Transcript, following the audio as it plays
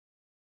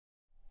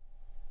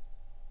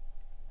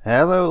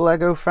Hello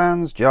Lego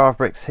fans, Jar of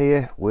Bricks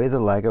here with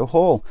a Lego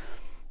haul.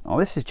 Now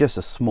this is just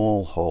a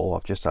small haul.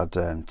 I've just had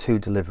 2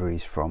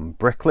 deliveries from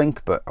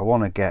Bricklink, but I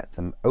want to get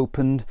them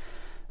opened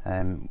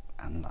and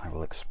I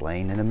will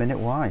explain in a minute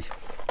why.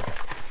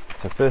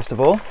 So first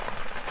of all,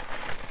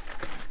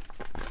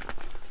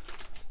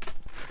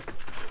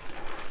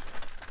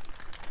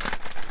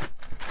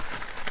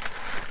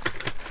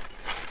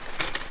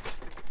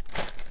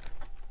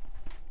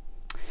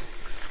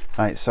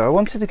 right, so I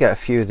wanted to get a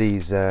few of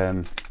these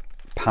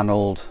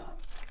panelled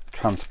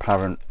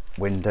transparent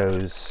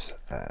windows.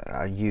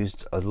 I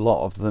used a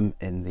lot of them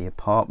in the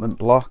apartment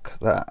block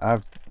that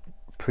I've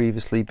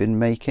previously been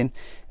making.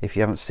 If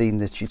you haven't seen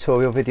the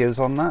tutorial videos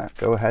on that,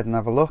 go ahead and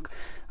have a look.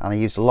 And I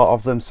used a lot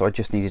of them, so I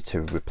just needed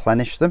to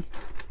replenish them.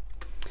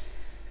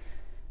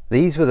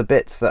 These were the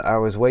bits that I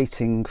was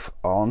waiting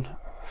on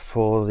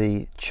for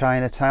the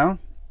Chinatown,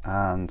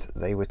 and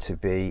they were to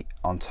be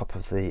on top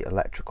of the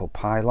electrical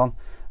pylon,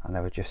 and they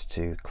were just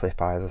to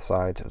clip either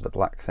side of the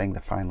black thing.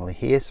 They're finally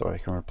here, so I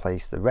can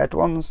replace the red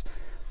ones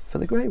for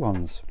the grey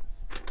ones.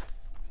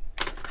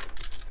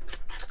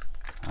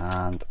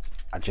 And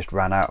I just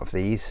ran out of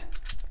these,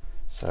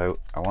 so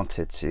I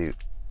wanted to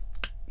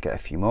get a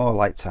few more. I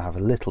like to have a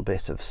little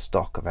bit of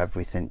stock of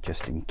everything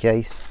just in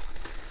case.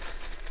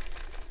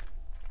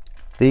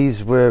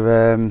 These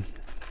were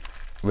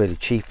really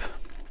cheap,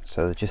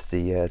 so they're just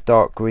the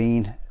dark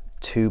green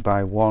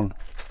 2x1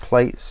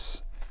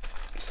 plates,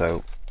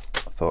 so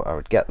I thought I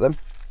would get them.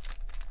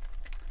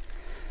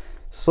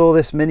 Saw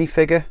this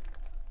minifigure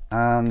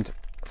and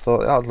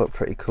thought that would look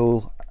pretty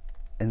cool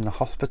in the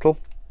hospital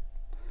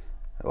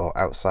or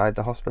outside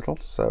the hospital,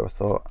 so I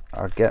thought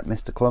I'd get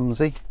Mr.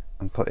 Clumsy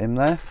and put him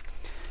there.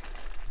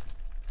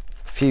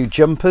 A few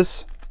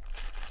jumpers,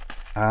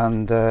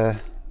 and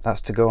that's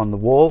to go on the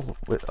wall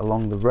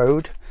along the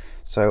road.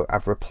 So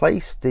I've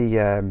replaced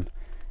the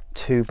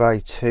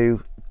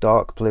 2x2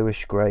 dark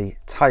bluish grey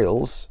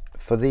tiles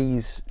for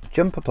these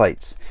jumper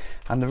plates,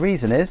 and the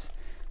reason is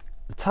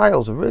the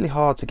tiles are really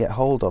hard to get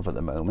hold of at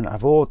the moment.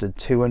 I've ordered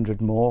 200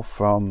 more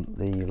from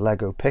the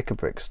Lego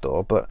Pick-a-Brick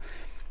store, but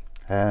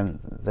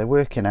they're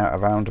working out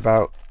around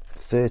about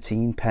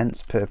 13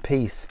 pence per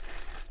piece,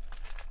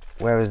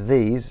 whereas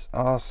these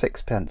are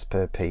 6 pence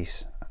per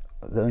piece.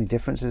 The only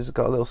difference is it's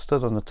got a little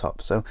stud on the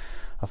top, so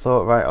I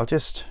thought, right, I'll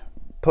just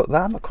put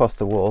them across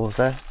the walls.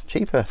 They're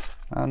cheaper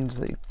and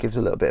it gives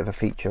a little bit of a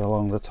feature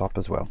along the top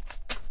as well.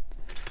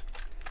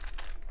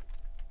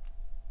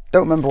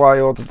 Don't remember why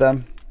I ordered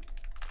them.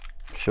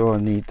 I'm sure I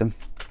need them,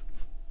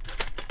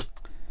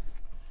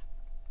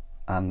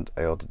 and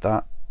I ordered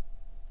that.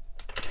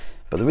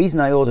 But the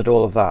reason I ordered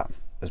all of that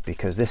was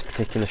because this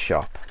particular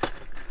shop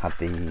had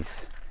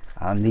these,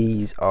 and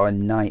these are a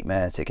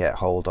nightmare to get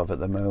hold of at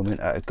the moment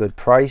at a good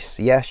price.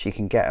 Yes, you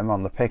can get them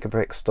on the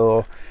Pick-a-Brick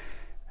store,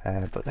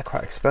 but they're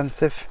quite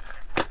expensive,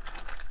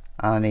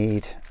 and I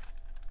need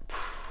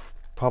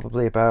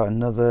probably about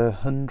another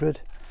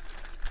 100.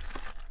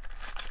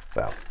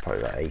 Well,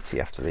 probably about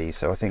 80 after these,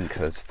 so I think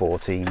there's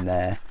 14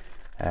 there.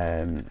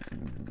 I'm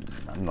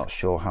not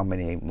sure how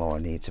many more I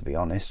need, to be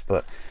honest,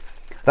 but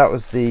that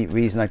was the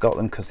reason I got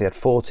them, because they had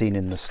 14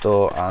 in the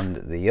store, and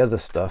the other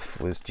stuff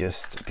was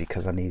just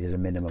because I needed a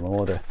minimum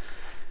order.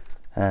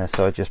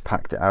 So I just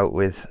packed it out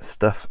with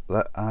stuff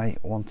that I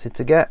wanted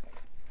to get.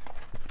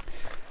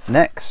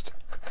 Next,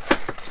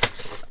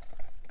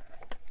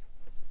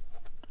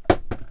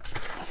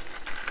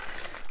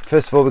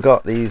 first of all, we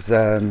got these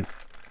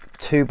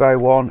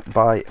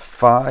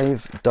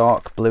 2x1x5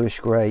 dark bluish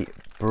grey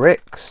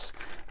bricks,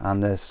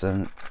 and there's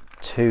some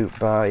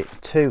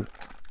 2x2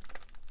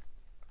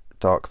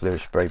 dark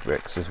bluish grey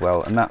bricks as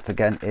well, and that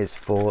again is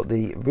for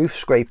the roof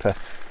scraper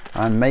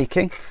I'm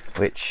making,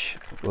 which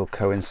will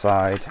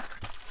coincide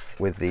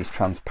with these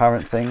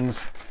transparent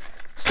things.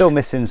 Still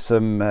missing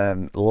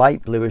some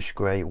light bluish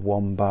grey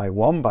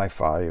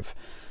 1x1x5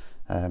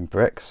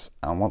 bricks,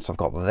 and once I've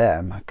got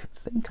them, I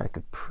think I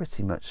could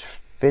pretty much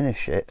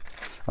finish it.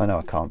 Oh no,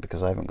 I can't,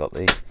 because I haven't got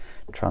these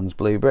trans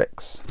blue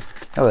bricks.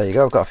 Oh, there you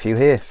go, I've got a few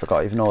here.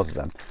 Forgot I even ordered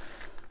them.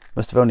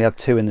 Must have only had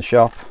 2 in the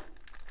shop.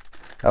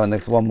 Oh, and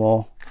there's one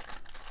more,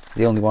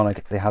 the only one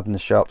they had in the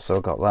shop, so I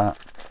got that.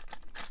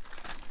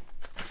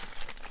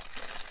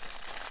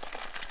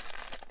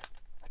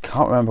 I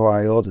can't remember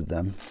why I ordered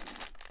them.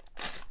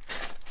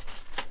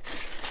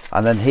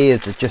 And then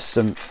here's just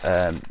some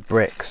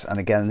bricks, and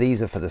again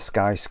these are for the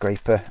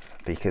skyscraper,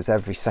 because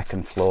every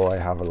second floor I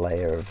have a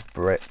layer of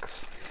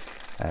bricks.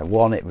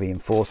 1, it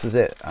reinforces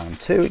it, and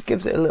 2, it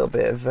gives it a little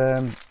bit of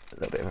a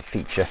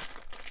feature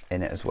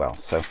in it as well.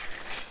 So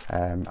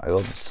I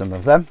ordered some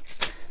of them.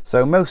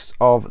 So most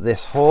of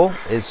this haul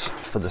is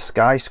for the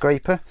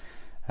skyscraper,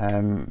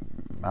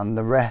 and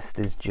the rest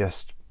is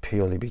just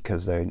purely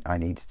because I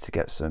needed to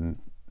get some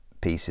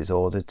pieces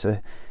ordered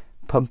to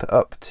pump it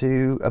up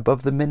to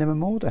above the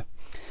minimum order.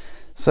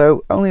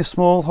 So only a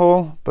small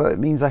haul, but it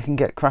means I can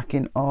get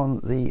cracking on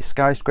the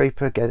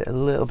skyscraper, get it a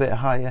little bit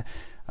higher,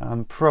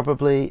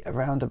 probably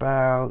around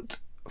about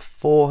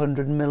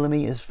 400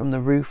 millimeters from the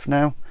roof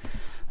now.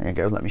 There you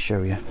go, let me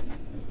show you.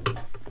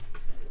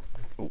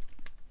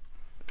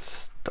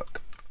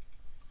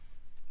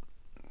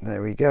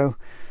 There we go.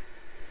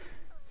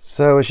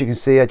 So as you can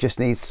see, I just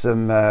need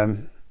some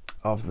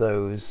of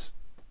those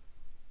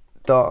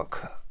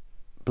dark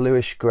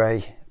bluish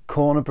grey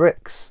corner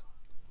bricks,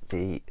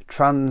 the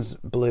trans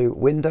blue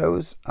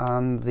windows,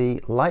 and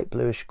the light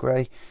bluish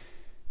grey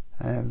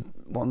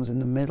ones in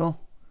the middle.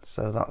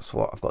 So that's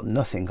what I've got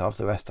nothing of,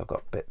 the rest I've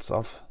got bits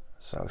of.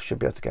 So I should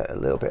be able to get a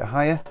little bit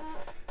higher.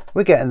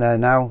 We're getting there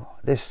now.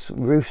 This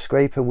roof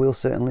scraper will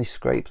certainly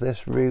scrape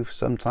this roof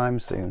sometime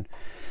soon.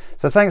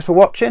 So thanks for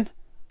watching.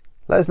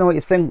 Let us know what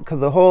you think of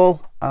the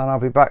haul, and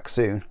I'll be back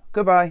soon.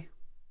 Goodbye.